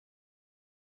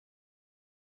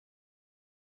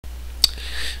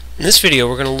In this video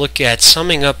we're going to look at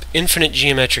summing up infinite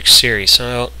geometric series.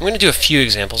 So I'm going to do a few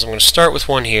examples. I'm going to start with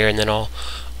one here and then I'll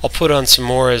put on some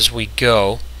more as we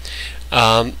go.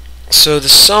 So the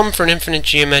sum for an infinite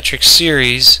geometric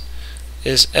series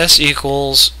is s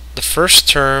equals the first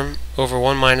term over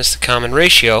 1 minus the common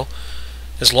ratio,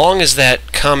 as long as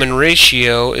that common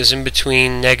ratio is in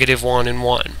between -1 and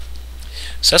 1.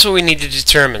 So that's what we need to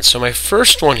determine. So my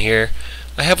first one here,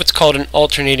 I have what's called an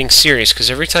alternating series,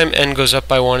 because every time n goes up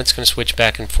by 1 it's going to switch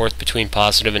back and forth between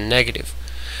positive and negative.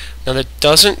 Now that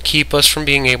doesn't keep us from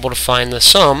being able to find the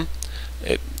sum.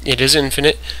 It is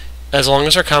infinite as long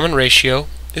as our common ratio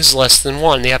is less than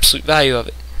 1, the absolute value of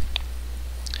it.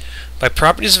 By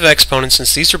properties of exponents,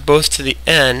 since these are both to the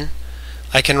n,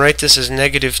 I can write this as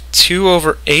 -2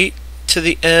 over 8 to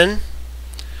the n,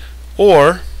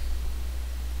 or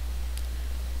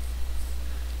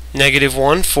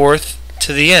 -1/4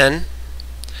 to the n.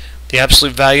 The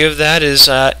absolute value of that is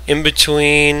in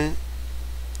between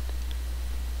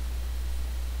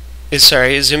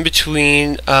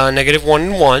 -1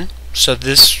 and 1.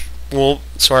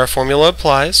 So our formula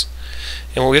applies,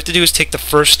 and what we have to do is take the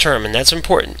first term, and that's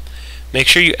important. Make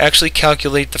sure you actually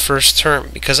calculate the first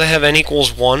term. Because I have n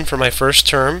equals 1 for my first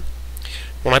term,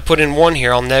 when I put in 1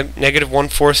 here, I'll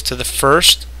 -1/4 to the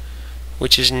first,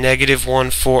 which is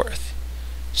 -1/4.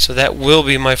 So that will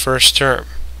be my first term,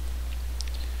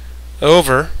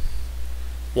 over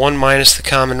 1 minus the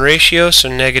common ratio, so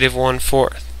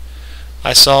 -1/4.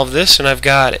 I solve this and I've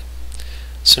got it.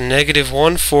 So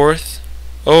 -1/4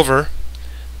 over,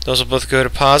 those will both go to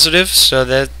positive, so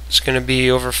that's going to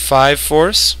be over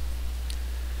 5/4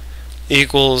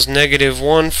 equals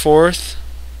 -1/4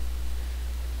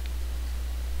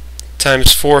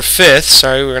 times 4/5.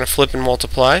 Sorry, we're going to flip and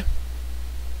multiply.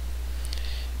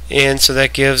 And so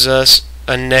that gives us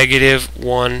a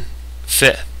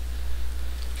 -1/5.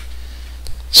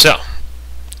 So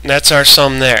that's our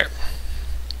sum there.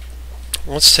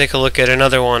 Let's take a look at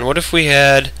another one. What if we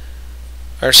had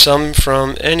our sum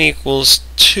from n equals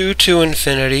 2 to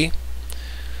infinity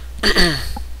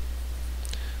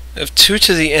of 2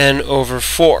 to the n over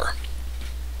 4?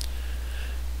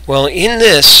 Well, in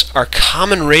this, our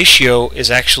common ratio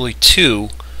is actually 2,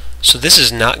 so this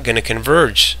is not going to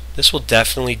converge. This will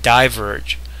definitely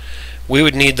diverge. We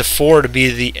would need the 4 to be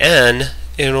the n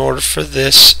in order for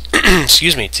this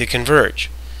excuse me, to converge.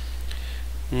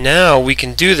 Now we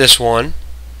can do this one,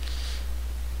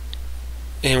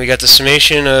 and we got the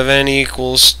summation of n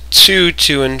equals 2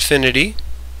 to infinity.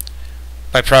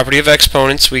 By property of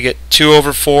exponents, we get 2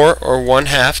 over 4, or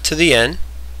 1/2 to the n.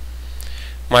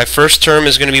 My first term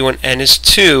is going to be when n is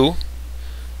 2,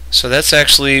 so that's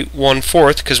actually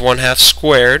 1/4, because 1/2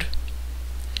 squared,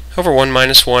 over 1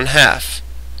 minus 1/2,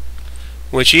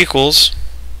 which equals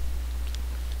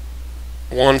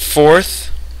 1/4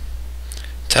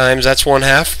 times, that's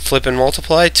 1/2, flip and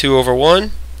multiply, 2 over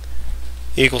 1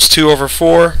 equals 2 over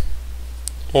 4,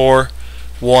 or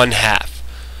 1/2.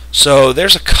 So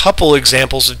there's a couple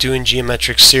examples of doing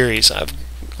geometric series. I'm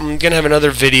going to have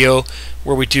another video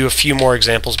where we do a few more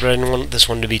examples, but I didn't want this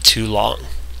one to be too long.